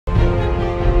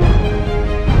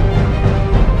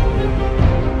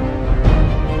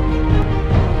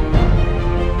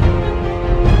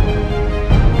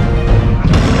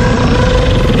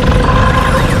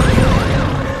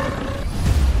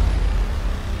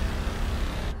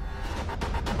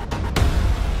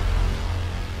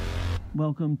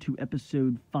welcome to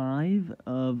episode 5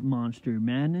 of Monster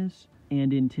Madness,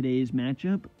 and in today's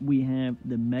matchup, we have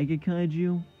the Mega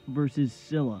Kaiju versus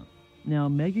Scylla. Now,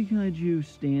 Mega Kaiju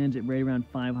stands at right around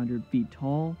 500 feet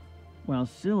tall, while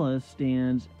Scylla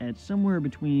stands at somewhere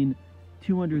between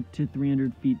 200 to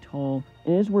 300 feet tall.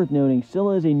 And it's worth noting,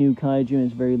 Scylla is a new kaiju and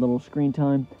has very little screen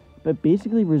time, but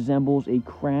basically resembles a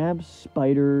crab,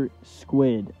 spider,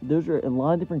 squid. Those are a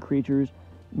lot of different creatures.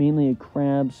 Mainly a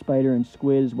crab, spider, and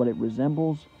squid is what it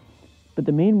resembles. But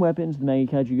the main weapons the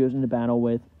Mega Kaiju goes into battle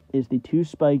with is the 2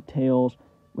 spiked tails,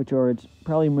 which are its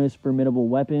probably most formidable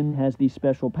weapon. Has the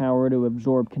special power to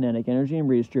absorb kinetic energy and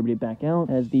redistribute it back out.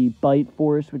 Has the bite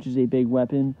force, which is a big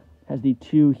weapon. Has the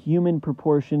 2 human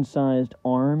proportion sized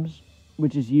arms,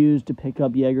 which is used to pick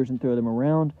up Jaegers and throw them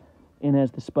around. And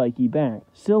has the spiky back.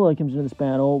 Scylla comes into this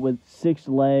battle with 6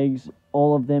 legs,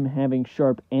 all of them having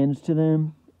sharp ends to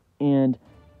them. And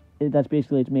that's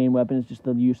basically its main weapon, is just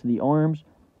the use of the arms,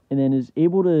 and then is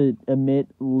able to emit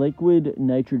liquid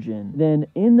nitrogen. Then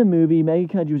in the movie,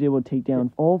 Mega Kaiju was able to take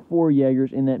down all 4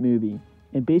 Jaegers in that movie,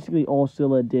 and basically all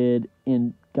Scylla did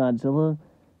in Godzilla,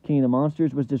 King of the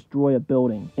Monsters, was destroy a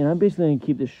building. And I'm basically going to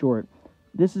keep this short.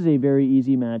 This is a very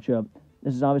easy matchup.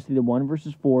 This is obviously the 1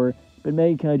 versus 4, but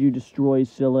Mega Kaiju destroys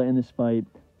Scylla in this fight.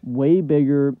 Way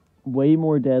bigger, way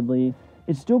more deadly.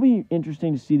 It'd still be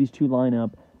interesting to see these two line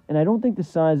up. And I don't think the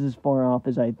size is as far off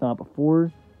as I thought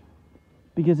before,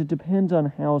 because it depends on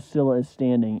how Scylla is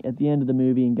standing. At the end of the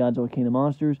movie in Godzilla King of the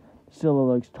Monsters,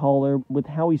 Scylla looks taller with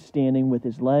how he's standing with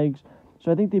his legs.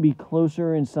 So I think they'd be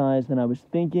closer in size than I was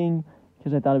thinking,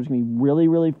 because I thought it was going to be really,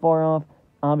 really far off.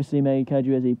 Obviously, Mega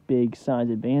Kaiju has a big size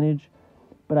advantage,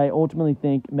 but I ultimately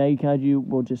think Mega Kaiju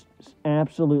will just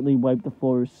absolutely wipe the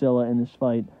floor with Scylla in this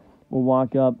fight. We'll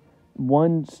walk up,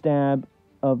 1 stab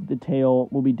of the tail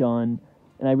will be done.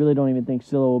 And I really don't even think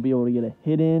Scylla will be able to get a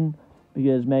hit in,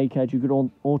 because Mega Kaiju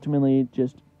could ultimately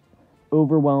just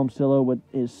overwhelm Scylla with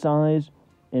his size.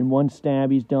 And 1 stab,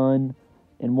 he's done.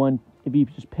 And if he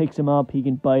just picks him up, he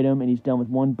can bite him, and he's done with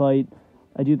 1 bite.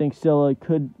 I do think Scylla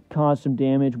could cause some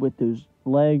damage with those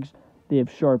legs. They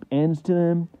have sharp ends to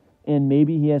them, and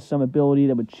maybe he has some ability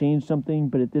that would change something.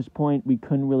 But at this point, we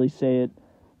couldn't really say it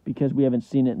because we haven't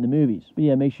seen it in the movies. But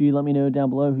yeah, make sure you let me know down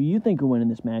below who you think will win in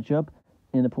this matchup.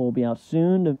 And the poll will be out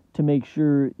soon to make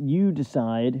sure you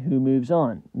decide who moves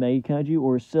on, Mega Kaiju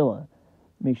or Scylla.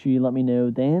 Make sure you let me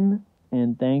know then,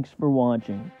 and thanks for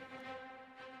watching.